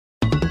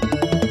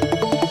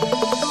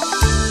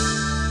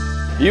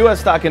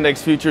U.S. stock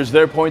index futures,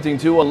 they're pointing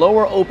to a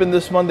lower open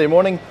this Monday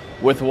morning,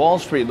 with Wall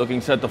Street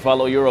looking set to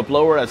follow Europe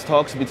lower as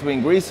talks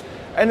between Greece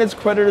and its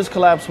creditors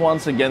collapse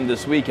once again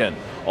this weekend.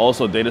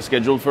 Also, data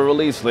scheduled for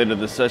release later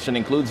this session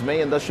includes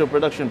May industrial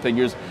production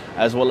figures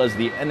as well as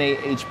the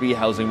NAHB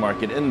housing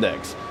market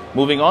index.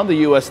 Moving on, the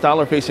U.S.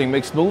 dollar facing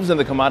mixed moves in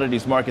the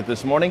commodities market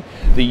this morning.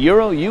 The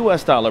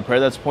euro-U.S. dollar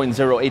pair, that's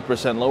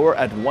 0.08% lower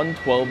at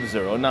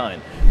 112.09.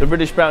 The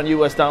British pound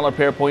U.S. dollar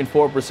pair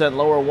 0.4%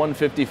 lower,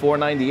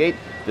 154.98.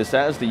 This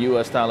as the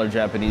U.S. dollar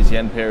Japanese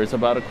yen pair is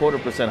about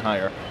 0.25%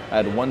 higher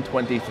at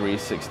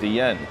 123.60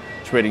 yen.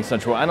 Trading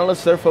Central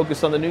analysts, they're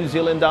focused on the New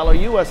Zealand dollar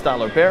U.S.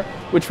 dollar pair,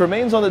 which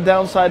remains on the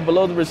downside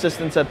below the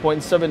resistance at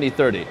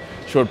 0.7030.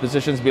 Short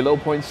positions below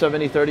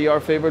 0.7030 are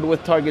favored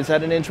with targets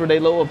at an intraday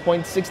low of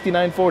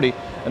 0.6940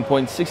 and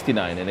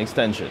 0.69 in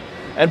extension.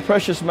 And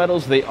precious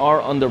metals, they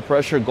are under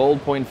pressure.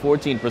 Gold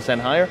 0.14%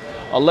 higher,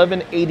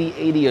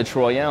 11.8080 a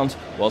troy ounce,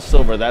 while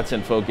silver, that's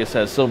in focus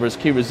as silver's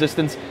key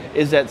resistance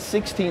is at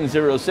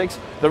 1606.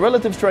 The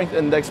relative strength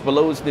index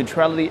below its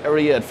neutrality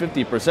area at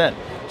 50%.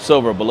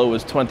 Silver below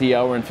its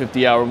 20-hour and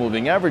 50-hour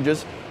moving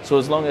averages. So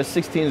as long as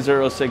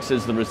 1606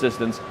 is the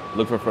resistance,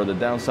 look for further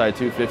downside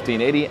to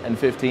 1580 and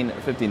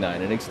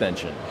 1559 in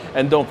extension.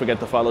 And don't forget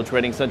to follow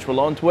Trading Central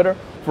on Twitter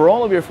for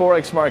all of your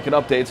Forex market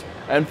updates.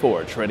 And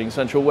for Trading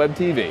Central Web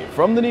TV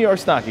from the New York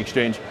Stock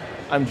Exchange,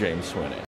 I'm James Swinney.